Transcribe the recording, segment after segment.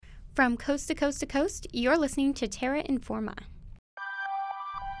From coast to coast to coast, you're listening to Terra Informa.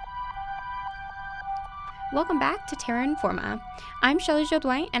 Welcome back to Terra Informa. I'm Shelley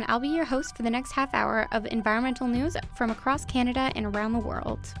Jodoin, and I'll be your host for the next half hour of environmental news from across Canada and around the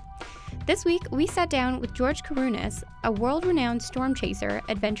world. This week, we sat down with George Karounis, a world-renowned storm chaser,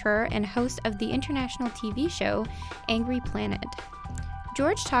 adventurer, and host of the international TV show Angry Planet.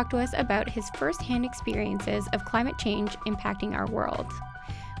 George talked to us about his first-hand experiences of climate change impacting our world.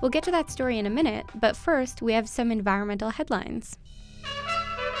 We'll get to that story in a minute, but first, we have some environmental headlines.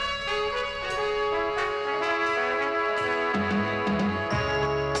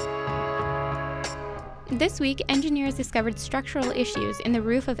 This week, engineers discovered structural issues in the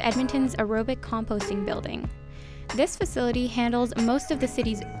roof of Edmonton's aerobic composting building. This facility handles most of the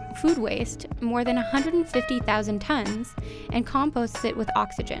city's food waste, more than 150,000 tons, and composts it with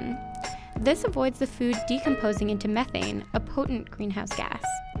oxygen. This avoids the food decomposing into methane, a potent greenhouse gas.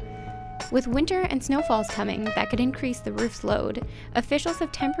 With winter and snowfalls coming that could increase the roof's load, officials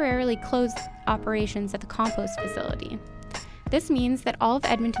have temporarily closed operations at the compost facility. This means that all of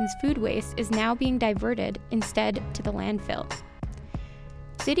Edmonton's food waste is now being diverted instead to the landfill.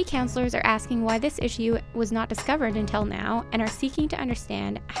 City councillors are asking why this issue was not discovered until now and are seeking to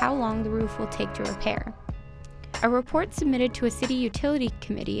understand how long the roof will take to repair. A report submitted to a city utility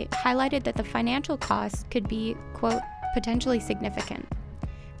committee highlighted that the financial costs could be, quote, potentially significant,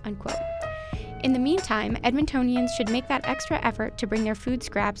 unquote. In the meantime, Edmontonians should make that extra effort to bring their food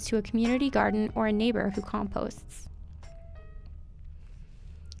scraps to a community garden or a neighbor who composts.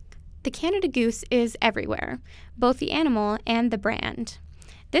 The Canada Goose is everywhere, both the animal and the brand.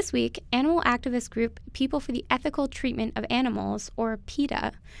 This week, animal activist group People for the Ethical Treatment of Animals, or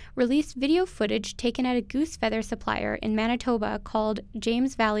PETA, released video footage taken at a goose feather supplier in Manitoba called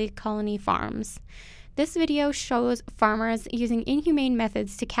James Valley Colony Farms. This video shows farmers using inhumane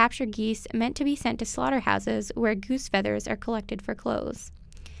methods to capture geese meant to be sent to slaughterhouses where goose feathers are collected for clothes.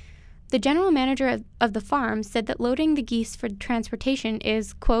 The general manager of the farm said that loading the geese for transportation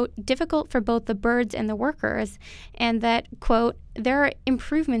is, quote, difficult for both the birds and the workers, and that, quote, there are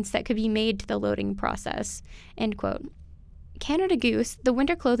improvements that could be made to the loading process, end quote. Canada Goose, the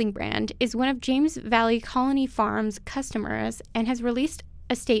winter clothing brand, is one of James Valley Colony Farms' customers and has released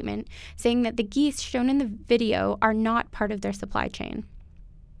a statement saying that the geese shown in the video are not part of their supply chain.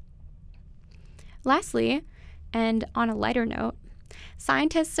 Lastly, and on a lighter note,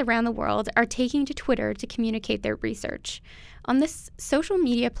 scientists around the world are taking to Twitter to communicate their research. On this social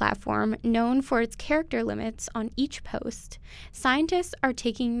media platform, known for its character limits on each post, scientists are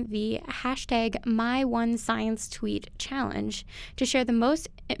taking the hashtag #MyOneScienceTweet challenge to share the most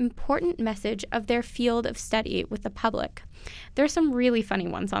important message of their field of study with the public. There are some really funny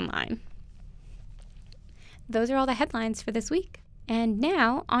ones online. Those are all the headlines for this week. And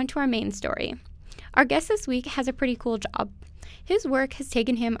now, on to our main story. Our guest this week has a pretty cool job. His work has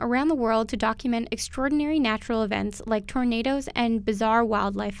taken him around the world to document extraordinary natural events like tornadoes and bizarre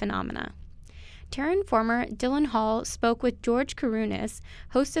wildlife phenomena. Terra Informer Dylan Hall spoke with George Karounis,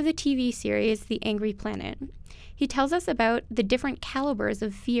 host of the TV series The Angry Planet. He tells us about the different calibers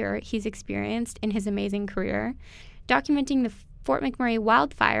of fear he's experienced in his amazing career, documenting the Fort McMurray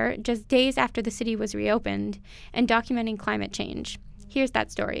wildfire just days after the city was reopened, and documenting climate change. Here's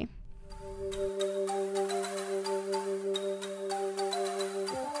that story.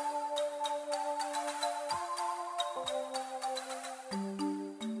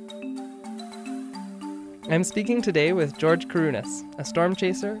 I'm speaking today with George Karounis, a storm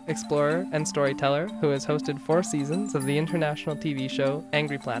chaser, explorer, and storyteller who has hosted 4 seasons of the international TV show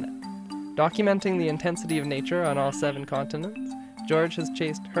Angry Planet. Documenting the intensity of nature on all 7 continents, George has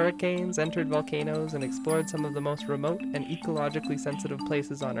chased hurricanes, entered volcanoes, and explored some of the most remote and ecologically sensitive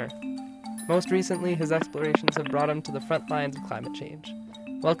places on Earth. Most recently, his explorations have brought him to the front lines of climate change.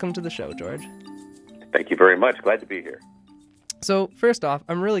 Welcome to the show, George. Thank you very much. Glad to be here. So, first off,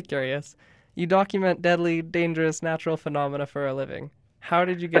 I'm really curious. You document deadly, dangerous natural phenomena for a living. How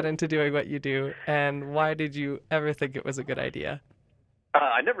did you get into doing what you do, and why did you ever think it was a good idea?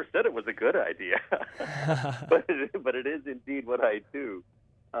 I never said it was a good idea, but it is indeed what I do.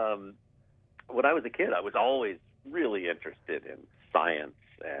 When I was a kid, I was always really interested in science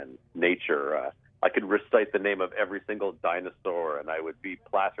and nature. I could recite the name of every single dinosaur, and I would be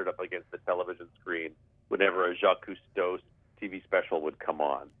plastered up against the television screen whenever a Jacques Cousteau TV special would come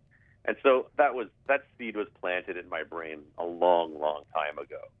on. And so that seed was planted in my brain a long, long time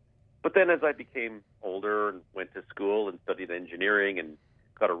ago. But then as I became older and went to school and studied engineering and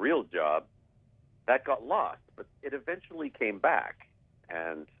got a real job, that got lost. But it eventually came back.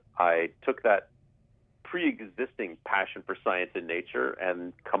 And I took that pre-existing passion for science and nature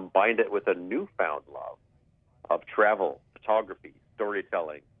and combined it with a newfound love of travel, photography,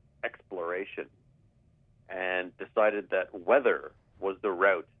 storytelling, exploration, and decided that weather was the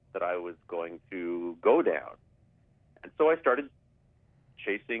route that I was going to go down. And so I started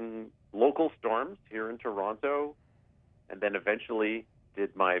chasing local storms here in Toronto, and then eventually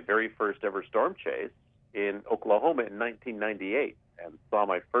did my very first ever storm chase in Oklahoma in 1998 and saw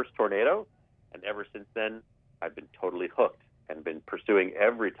my first tornado. And ever since then, I've been totally hooked and been pursuing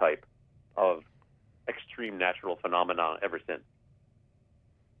every type of extreme natural phenomena ever since.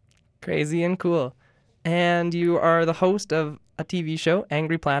 Crazy and cool. And you are the host of a TV show,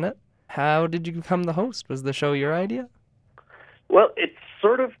 Angry Planet. How did you become the host? Was the show your idea? Well, it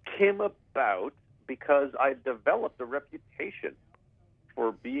sort of came about because I developed a reputation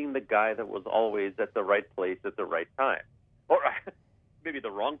for being the guy that was always at the right place at the right time. Or maybe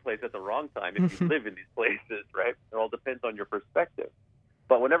the wrong place at the wrong time if you live in these places, right? It all depends on your perspective.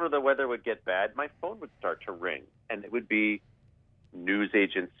 But whenever the weather would get bad, my phone would start to ring, and it would be news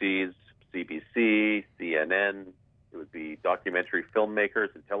agencies, CBC, CNN. It would be documentary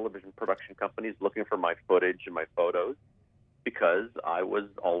filmmakers and television production companies looking for my footage and my photos because I was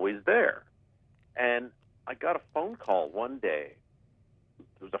always there. And I got a phone call one day.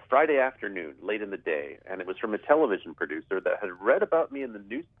 It was a Friday afternoon, late in the day, and it was from a television producer that had read about me in the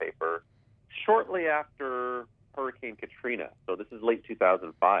newspaper shortly after Hurricane Katrina. So this is late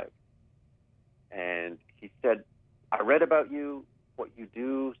 2005. And he said, I read about you. What you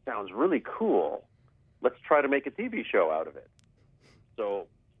do sounds really cool. Let's try to make a TV show out of it. So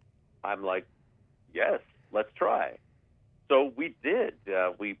I'm like, yes, let's try. So we did.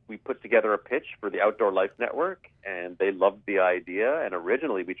 We put together a pitch for the Outdoor Life Network, and they loved the idea. And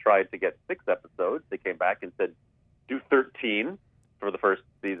originally we tried to get 6 episodes. They came back and said, do 13 for the first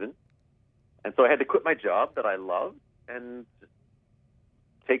season. And so I had to quit my job that I loved and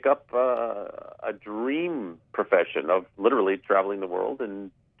take up a dream profession of literally traveling the world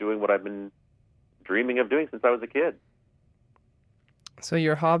and doing what I've been dreaming of doing since I was a kid. So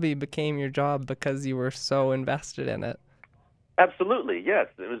your hobby became your job because you were so invested in it. Absolutely, yes.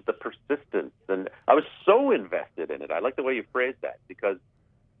 It was the persistence. And I was so invested in it. I like the way you phrased that, because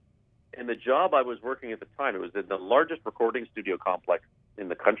in the job I was working at the time, it was in the largest recording studio complex in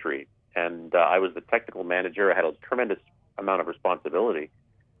the country. And I was the technical manager. I had a tremendous amount of responsibility.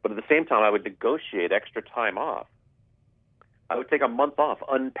 But at the same time, I would negotiate extra time off. I would take a month off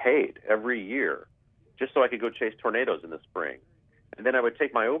unpaid every year just so I could go chase tornadoes in the spring. And then I would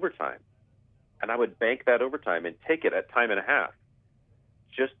take my overtime, and I would bank that overtime and take it at time and a half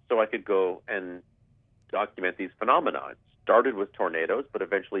just so I could go and document these phenomena. It started with tornadoes, but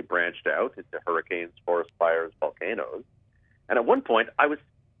eventually branched out into hurricanes, forest fires, volcanoes. And at one point,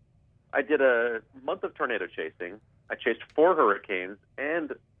 I did a month of tornado chasing. I chased 4 hurricanes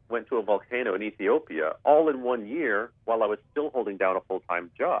and went to a volcano in Ethiopia all in 1 year while I was still holding down a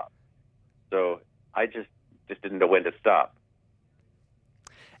full-time job. So I just didn't know when to stop.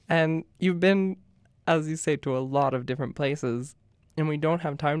 And you've been, as you say, to a lot of different places, and we don't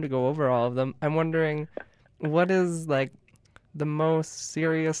have time to go over all of them. I'm wondering, what is like the most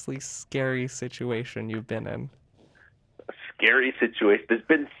seriously scary situation you've been in? A scary situation? There's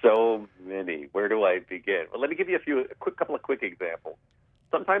been so many. Where do I begin? Well, let me give you a couple of quick examples.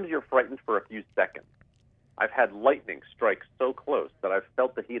 Sometimes you're frightened for a few seconds. I've had lightning strike so close that I've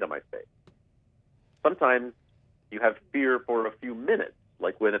felt the heat on my face. Sometimes you have fear for a few minutes,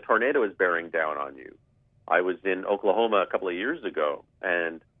 like when a tornado is bearing down on you. I was in Oklahoma a couple of years ago,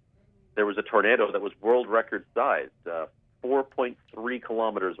 and there was a tornado that was world record size, 4.3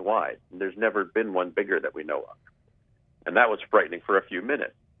 kilometers wide. And there's never been one bigger that we know of. And that was frightening for a few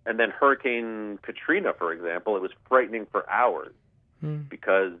minutes. And then Hurricane Katrina, for example, it was frightening for hours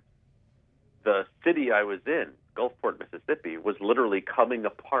because the city I was in, Gulfport, Mississippi, was literally coming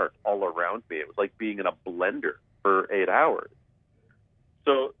apart all around me. It was like being in a blender for 8 hours.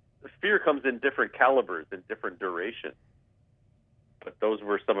 So fear comes in different calibers and different durations. But those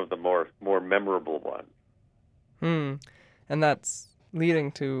were some of the more memorable ones. And that's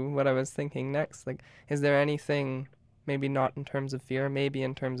leading to what I was thinking next. Like, is there anything, maybe not in terms of fear, maybe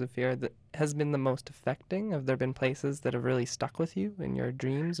in terms of fear, that has been the most affecting? Have there been places that have really stuck with you in your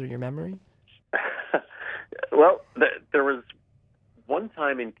dreams or your memory? Well, there was one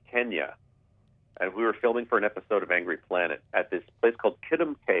time in Kenya, and we were filming for an episode of Angry Planet at this place called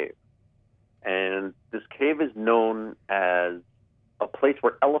Kidum Cave. And this cave is known as a place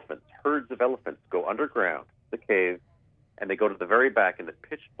where herds of elephants go underground, the cave, and they go to the very back in the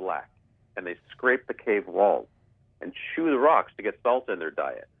pitch black, and they scrape the cave walls and chew the rocks to get salt in their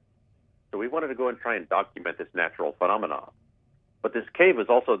diet. So we wanted to go and try and document this natural phenomenon. But this cave was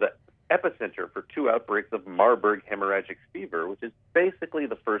also the epicenter for 2 outbreaks of Marburg hemorrhagic fever, which is basically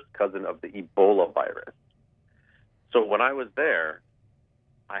the first cousin of the Ebola virus. So when I was there,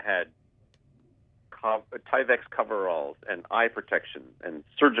 I had Tyvek coveralls and eye protection and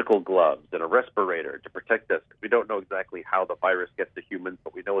surgical gloves and a respirator to protect us. We don't know exactly how the virus gets to humans,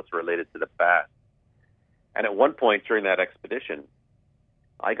 but we know it's related to the bats. And at one point during that expedition,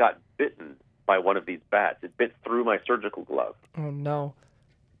 I got bitten by one of these bats. It bit through my surgical glove. Oh, no.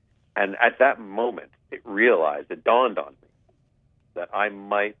 And at that moment, it dawned on me that I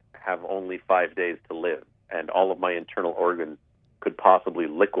might have only 5 days to live, and all of my internal organs could possibly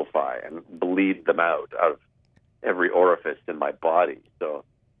liquefy and bleed them out of every orifice in my body. So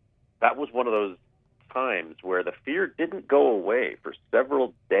that was one of those times where the fear didn't go away for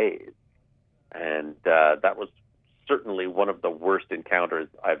several days. And that was certainly one of the worst encounters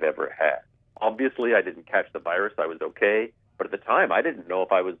I've ever had. Obviously, I didn't catch the virus. I was okay. But at the time, I didn't know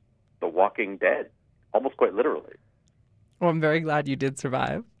if I was the walking dead, almost quite literally. Well, I'm very glad you did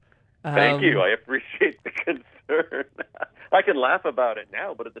survive. Thank you. I appreciate the concern. I can laugh about it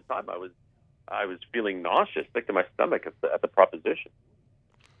now, but at the time I was feeling nauseous, sick to my stomach at the proposition.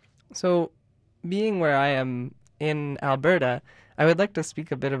 So, being where I am in Alberta, I would like to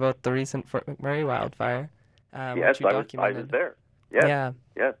speak a bit about the recent Fort McMurray wildfire, Yes, which you I documented. was there. Yes. Yeah.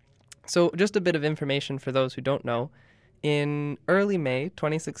 Yes. So, just a bit of information for those who don't know. In early May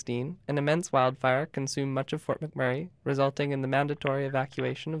 2016, an immense wildfire consumed much of Fort McMurray, resulting in the mandatory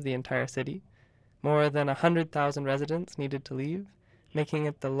evacuation of the entire city. More than 100,000 residents needed to leave, making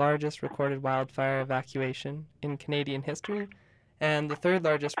it the largest recorded wildfire evacuation in Canadian history and the 3rd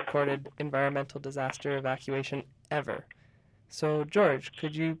largest recorded environmental disaster evacuation ever. So, George,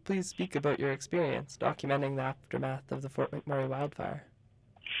 could you please speak about your experience documenting the aftermath of the Fort McMurray wildfire?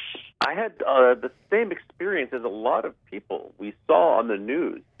 I had the same experience as a lot of people. We saw on the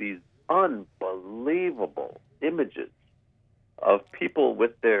news these unbelievable images of people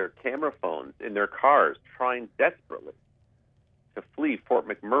with their camera phones in their cars trying desperately to flee Fort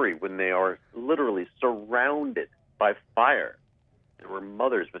McMurray when they are literally surrounded by fire. There were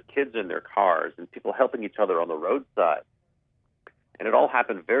mothers with kids in their cars and people helping each other on the roadside. And it all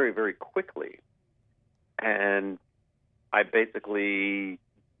happened very, very quickly. And I basically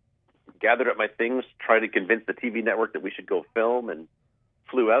gathered up my things, tried to convince the TV network that we should go film, and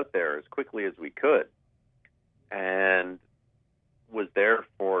flew out there as quickly as we could. And was there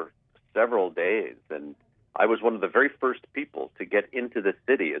for several days. And I was one of the very first people to get into the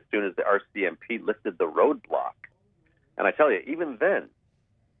city as soon as the RCMP lifted the roadblock. And I tell you, even then,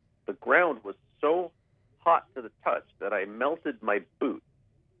 the ground was so hot to the touch that I melted my boot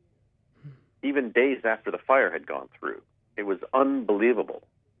even days after the fire had gone through. It was unbelievable.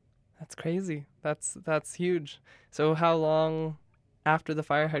 That's crazy. That's huge. So how long after the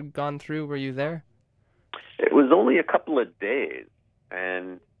fire had gone through were you there? It was only a couple of days.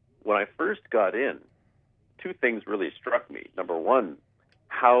 And when I first got in, 2 things really struck me. Number one,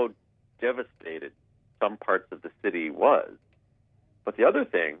 how devastated some parts of the city was. But the other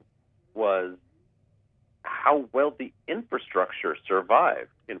thing was how well the infrastructure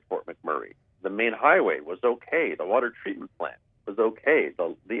survived in Fort McMurray. The main highway was okay. The water treatment plant was okay.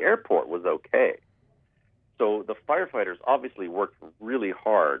 The airport was okay. So the firefighters obviously worked really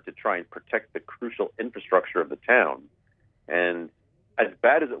hard to try and protect the crucial infrastructure of the town. And as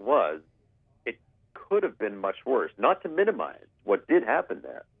bad as it was, it could have been much worse. Not to minimize what did happen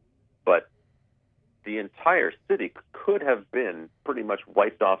there, but the entire city could have been pretty much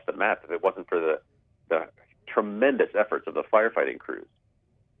wiped off the map if it wasn't for the tremendous efforts of the firefighting crews.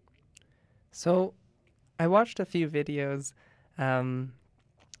 So I watched a few videos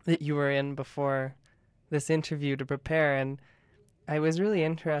that you were in before this interview to prepare, and I was really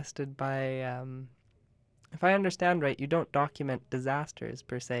interested by, if I understand right, you don't document disasters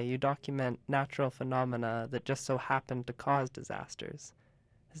per se. You document natural phenomena that just so happen to cause disasters.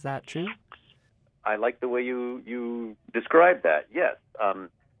 Is that true? I like the way you described that, yes.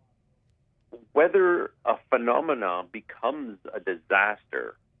 Whether a phenomenon becomes a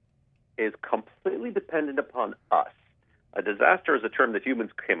disaster is completely dependent upon us. A disaster is a term that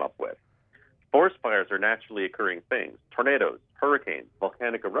humans came up with. Forest fires are naturally occurring things. Tornadoes, hurricanes,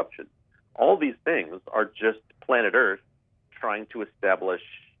 volcanic eruptions. All these things are just planet Earth trying to establish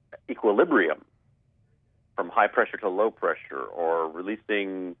equilibrium from high pressure to low pressure, or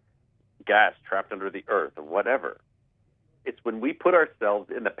releasing gas trapped under the earth, or whatever. It's when we put ourselves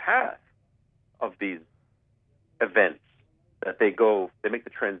in the path of these events that they make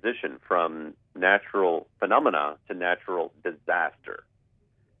the transition from natural phenomena to natural disaster.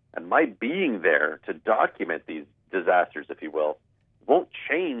 And my being there to document these disasters, if you will, won't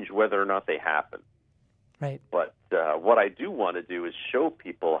change whether or not they happen. Right. But what I do want to do is show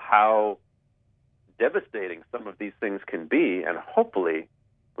people how devastating some of these things can be, and hopefully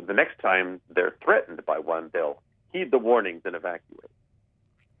the next time they're threatened by one, they'll heed the warnings and evacuate.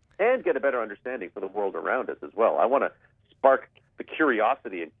 And get a better understanding for the world around us as well. I want to spark the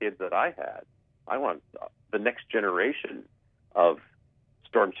curiosity in kids that I had. I want the next generation of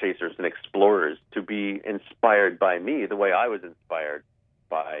storm chasers and explorers to be inspired by me the way I was inspired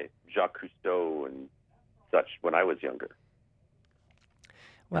by Jacques Cousteau and such when I was younger.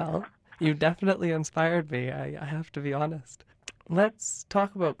 Well, you definitely inspired me, I have to be honest. Let's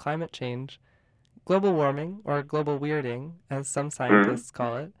talk about climate change. Global warming, or global weirding, as some scientists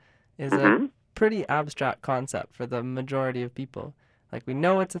call it, is a pretty abstract concept for the majority of people. Like, we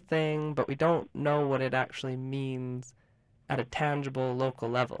know it's a thing, but we don't know what it actually means at a tangible local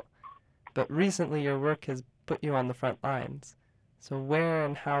level. But recently your work has put you on the front lines. So where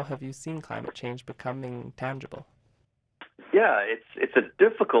and how have you seen climate change becoming tangible? Yeah, it's a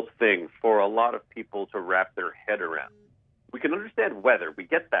difficult thing for a lot of people to wrap their head around. We can understand weather. We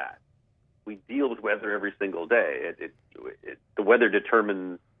get that. We deal with weather every single day. The weather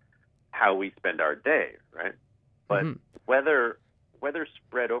determines how we spend our day, right? But weather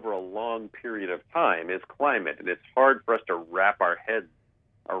spread over a long period of time is climate, and it's hard for us to wrap our heads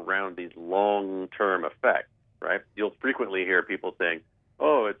around these long-term effects, right? You'll frequently hear people saying,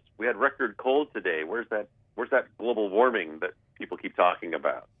 "Oh, we had record cold today. Where's that global warming that people keep talking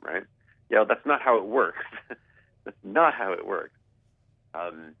about?" Right? Yeah, that's not how it works. That's not how it works.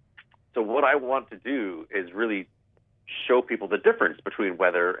 So what I want to do is really show people the difference between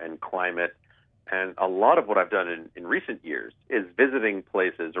weather and climate. And a lot of what I've done in recent years is visiting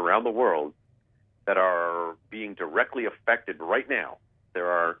places around the world that are being directly affected right now. There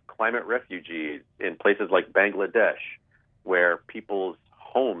are climate refugees in places like Bangladesh, where people's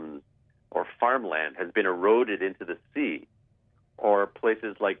homes or farmland has been eroded into the sea, or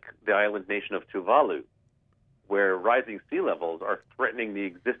places like the island nation of Tuvalu, where rising sea levels are threatening the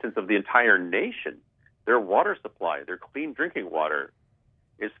existence of the entire nation. Their water supply, their clean drinking water,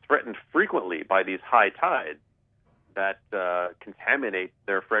 is threatened frequently by these high tides that contaminate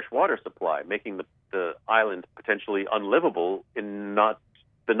their fresh water supply, making the island potentially unlivable in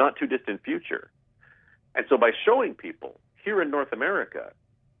the not too distant future. And so by showing people here in North America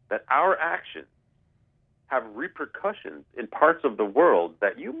that our actions have repercussions in parts of the world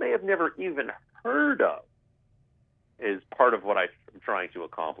that you may have never even heard of, is part of what I'm trying to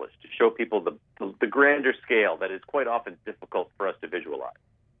accomplish, to show people the grander scale that is quite often difficult for us to visualize.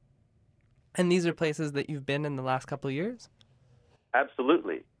 And these are places that you've been in the last couple of years?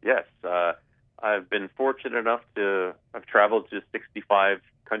 Absolutely, yes. I've been fortunate enough to have traveled to 65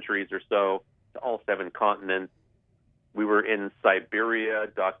 countries or so, to all 7 continents. We were in Siberia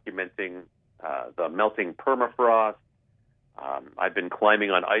documenting the melting permafrost. I've been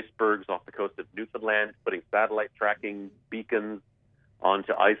climbing on icebergs off the coast of Newfoundland, putting satellite tracking beacons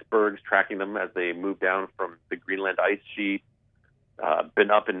onto icebergs, tracking them as they move down from the Greenland ice sheet.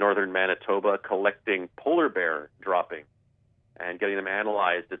 Been up in northern Manitoba collecting polar bear droppings and getting them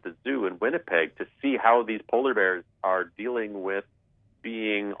analyzed at the zoo in Winnipeg to see how these polar bears are dealing with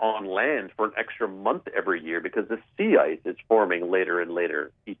being on land for an extra month every year because the sea ice is forming later and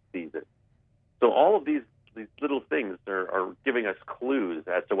later each season. So all of these little things are giving us clues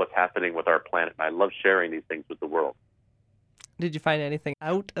as to what's happening with our planet. And I love sharing these things with the world. Did you find anything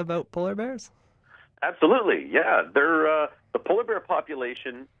out about polar bears? Absolutely, yeah. They're the polar bear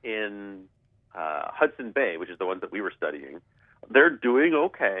population in Hudson Bay, which is the ones that we were studying. They're doing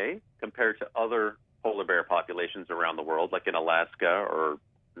okay compared to other polar bear populations around the world, like in Alaska or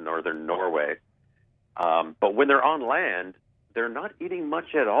northern Norway. But when they're on land, they're not eating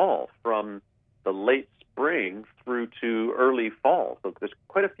much at all from the late spring through to early fall. So there's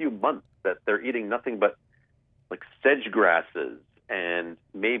quite a few months that they're eating nothing but like sedge grasses and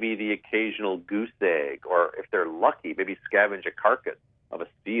maybe the occasional goose egg, or if they're lucky, maybe scavenge a carcass of a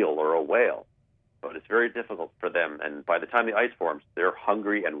seal or a whale. But it's very difficult for them. And by the time the ice forms, they're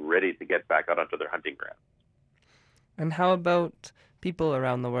hungry and ready to get back out onto their hunting ground. And how about people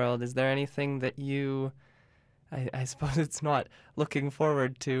around the world? Is there anything that you, I suppose it's not looking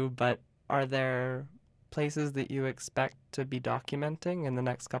forward to, but are there places that you expect to be documenting in the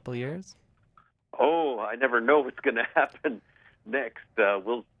next couple of years? Oh, I never know what's going to happen next.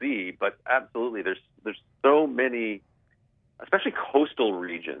 We'll see. But absolutely, there's so many, especially coastal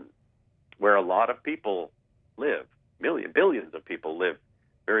regions, where a lot of people live. Billions of people live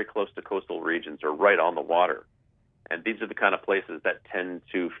very close to coastal regions or right on the water. And these are the kind of places that tend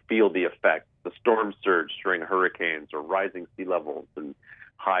to feel the effects, the storm surge during hurricanes or rising sea levels and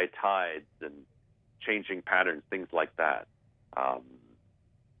high tides and changing patterns, things like that.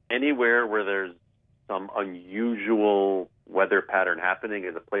 Anywhere where there's some unusual weather pattern happening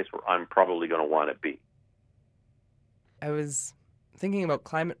is a place where I'm probably going to want to be. I was thinking about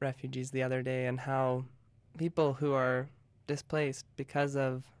climate refugees the other day and how people who are displaced because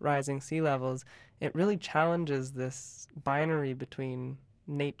of rising sea levels, it really challenges this binary between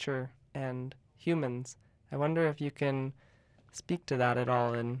nature and humans. I wonder if you can speak to that at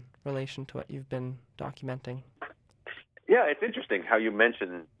all in relation to what you've been documenting. Yeah, it's interesting how you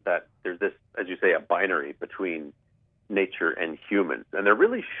mentioned that there's this, as you say, a binary between nature and humans, and there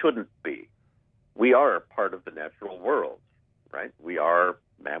really shouldn't be. We are part of the natural world, right? We are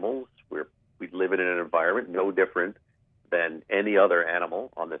mammals. We live in an environment no different than any other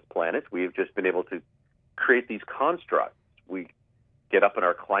animal on this planet. We've just been able to create these constructs. We get up in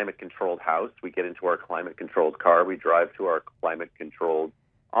our climate-controlled house, we get into our climate-controlled car, we drive to our climate-controlled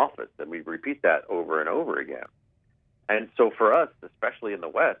office, and we repeat that over and over again. And so for us, especially in the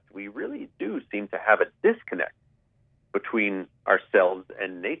West, we really do seem to have a disconnect between ourselves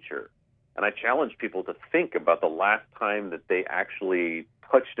and nature. And I challenge people to think about the last time that they actually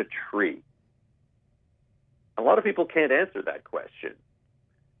touched a tree. A lot of people can't answer that question.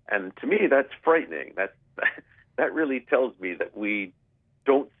 And to me, that's frightening. That really tells me that we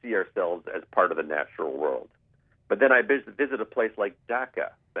don't see ourselves as part of the natural world. But then I visit a place like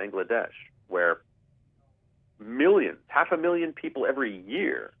Dhaka, Bangladesh, where millions, 500,000 people every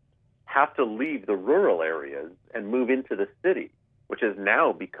year have to leave the rural areas and move into the city, which has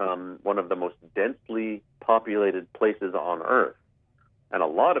now become one of the most densely populated places on Earth. And a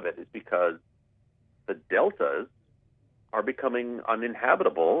lot of it is because the deltas are becoming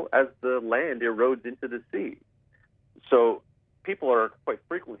uninhabitable as the land erodes into the sea. So people are quite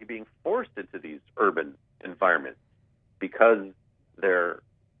frequently being forced into these urban environments because the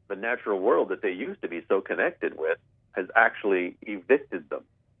natural world that they used to be so connected with has actually evicted them.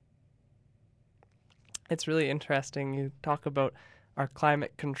 It's really interesting. You talk about our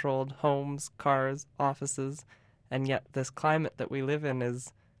climate-controlled homes, cars, offices, and yet this climate that we live in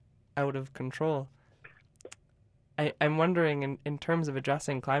is out of control. I'm wondering, in terms of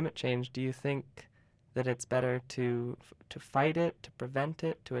addressing climate change, do you think that it's better to fight it, to prevent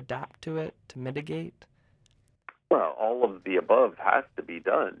it, to adapt to it, to mitigate? Well, all of the above has to be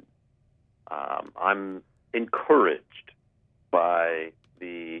done. I'm encouraged by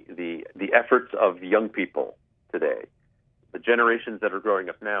the efforts of young people today. The generations that are growing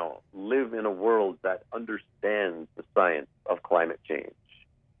up now live in a world that understands the science of climate change.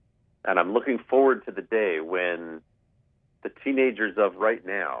 And I'm looking forward to the day when the teenagers of right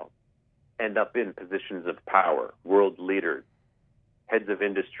now end up in positions of power, world leaders, heads of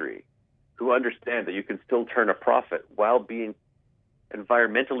industry, who understand that you can still turn a profit while being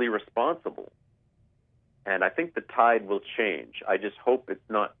environmentally responsible. And I think the tide will change. I just hope it's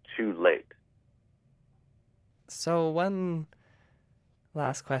not too late. So one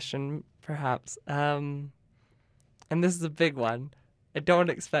last question, perhaps, and this is a big one. I don't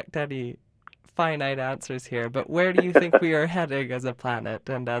expect any finite answers here, but where do you think we are heading as a planet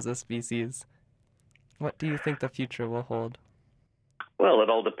and as a species? What do you think the future will hold? Well, it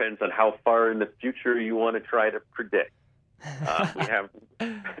all depends on how far in the future you want to try to predict.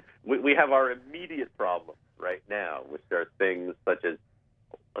 We have our immediate problems right now, which are things such as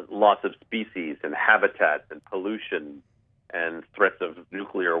loss of species and habitats and pollution and threats of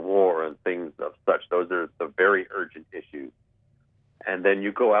nuclear war and things of such. Those are the very urgent issues. And then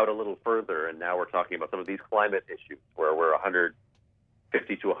you go out a little further, and now we're talking about some of these climate issues where we're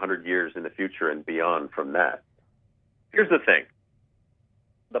 150 to 100 years in the future and beyond from that. Here's the thing.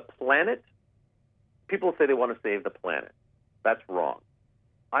 The planet, people say they want to save the planet. That's wrong.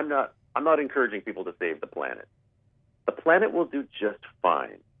 I'm not encouraging people to save the planet. The planet will do just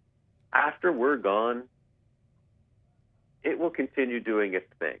fine. After we're gone, it will continue doing its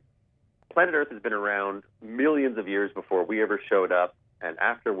thing. Planet Earth has been around millions of years before we ever showed up, and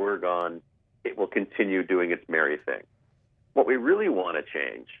after we're gone, it will continue doing its merry thing. What we really want to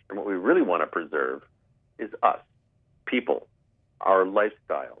change and what we really want to preserve is us, people, our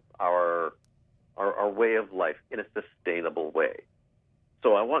lifestyles, our way of life in a sustainable way.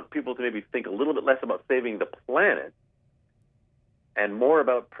 So I want people to maybe think a little bit less about saving the planet and more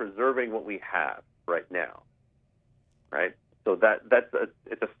about preserving what we have right now, right? So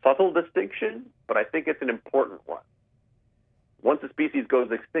it's a subtle distinction, but I think it's an important one. Once a species goes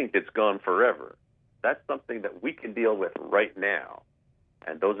extinct, it's gone forever. That's something that we can deal with right now.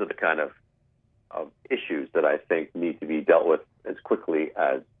 And those are the kind of issues that I think need to be dealt with as quickly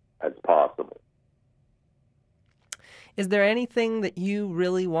as possible. Is there anything that you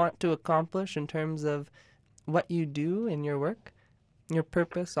really want to accomplish in terms of what you do in your work, your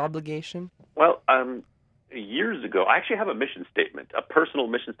purpose, obligation? Well, years ago, I actually have a mission statement, a personal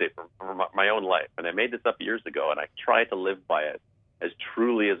mission statement for my own life. And I made this up years ago, and I try to live by it as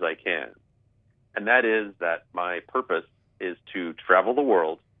truly as I can. And that is that my purpose is to travel the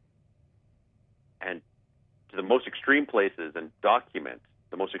world and to the most extreme places and document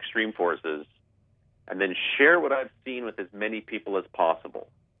the most extreme forces, and then share what I've seen with as many people as possible.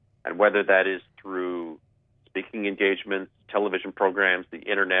 And whether that is through speaking engagements, television programs, the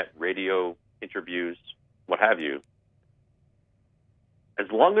internet, radio, interviews, what have you. As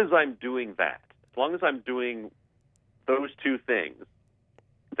long as I'm doing that, as long as I'm doing those two things,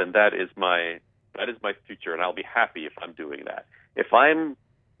 then that is my future, and I'll be happy if I'm doing that. If I'm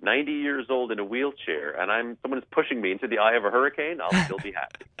 90 years old in a wheelchair and someone is pushing me into the eye of a hurricane, I'll still be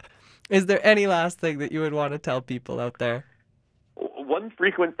happy. Is there any last thing that you would want to tell people out there? One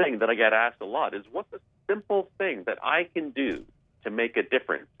frequent thing that I get asked a lot is, what's a simple thing that I can do to make a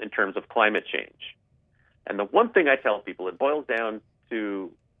difference in terms of climate change? And the one thing I tell people, it boils down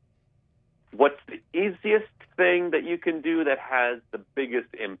to what's the easiest thing that you can do that has the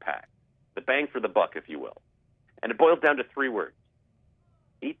biggest impact, the bang for the buck, if you will. And it boils down to 3 words: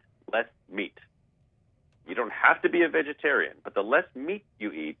 eat less meat. You don't have to be a vegetarian, but the less meat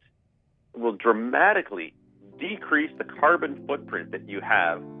you eat will dramatically decrease the carbon footprint that you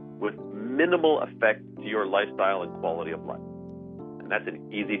have with minimal effect to your lifestyle and quality of life. And that's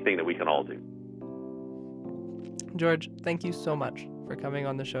an easy thing that we can all do. George, thank you so much for coming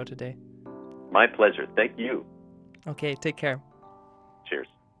on the show today. My pleasure. Thank you. Okay, take care. Cheers.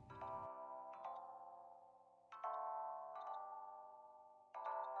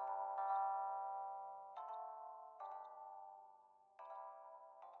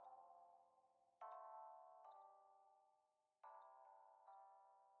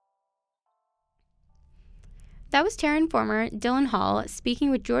 That was Terra Informer Dylan Hall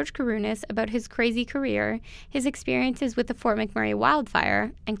speaking with George Kourounis about his crazy career, his experiences with the Fort McMurray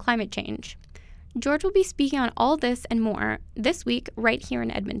wildfire, and climate change. George will be speaking on all this and more this week right here in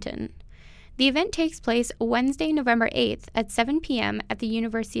Edmonton. The event takes place Wednesday, November 8th at 7 p.m. at the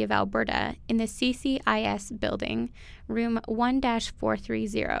University of Alberta in the CCIS building, room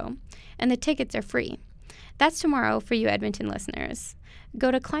 1-430, and the tickets are free. That's tomorrow for you Edmonton listeners.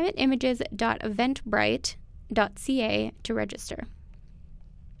 Go to climateimages.eventbrite.ca to register.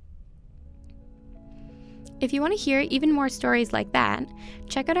 If you want to hear even more stories like that,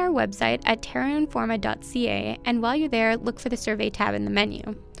 check out our website at terrainforma.ca, and while you're there, look for the survey tab in the menu.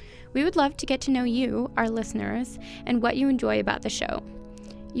 We would love to get to know you, our listeners, and what you enjoy about the show.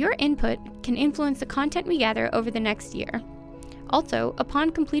 Your input can influence the content we gather over the next year. Also,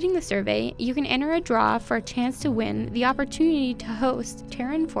 upon completing the survey, you can enter a draw for a chance to win the opportunity to host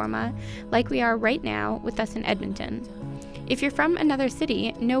Terra Informa like we are right now with us in Edmonton. If you're from another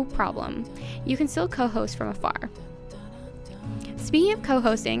city, no problem. You can still co-host from afar. Speaking of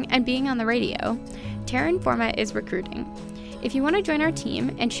co-hosting and being on the radio, Terra Informa is recruiting. If you want to join our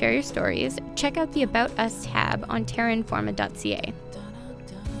team and share your stories, check out the About Us tab on terrainforma.ca.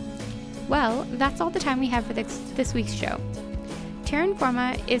 Well, that's all the time we have for this week's show. Terra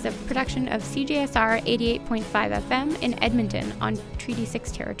Informa is a production of CJSR 88.5 FM in Edmonton on Treaty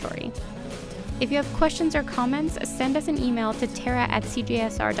 6 territory. If you have questions or comments, send us an email to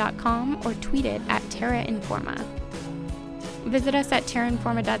terra@cjsr.com or tweet it at terrainforma. Visit us at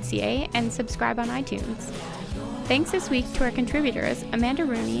terrainforma.ca and subscribe on iTunes. Thanks this week to our contributors Amanda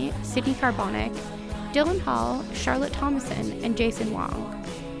Rooney, Sydney Carbonic, Dylan Hall, Charlotte Thomason, and Jason Wong.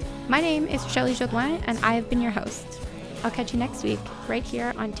 My name is Shelley Jodoin, and I have been your host. I'll catch you next week, right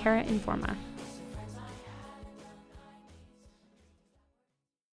here on Terra Informa.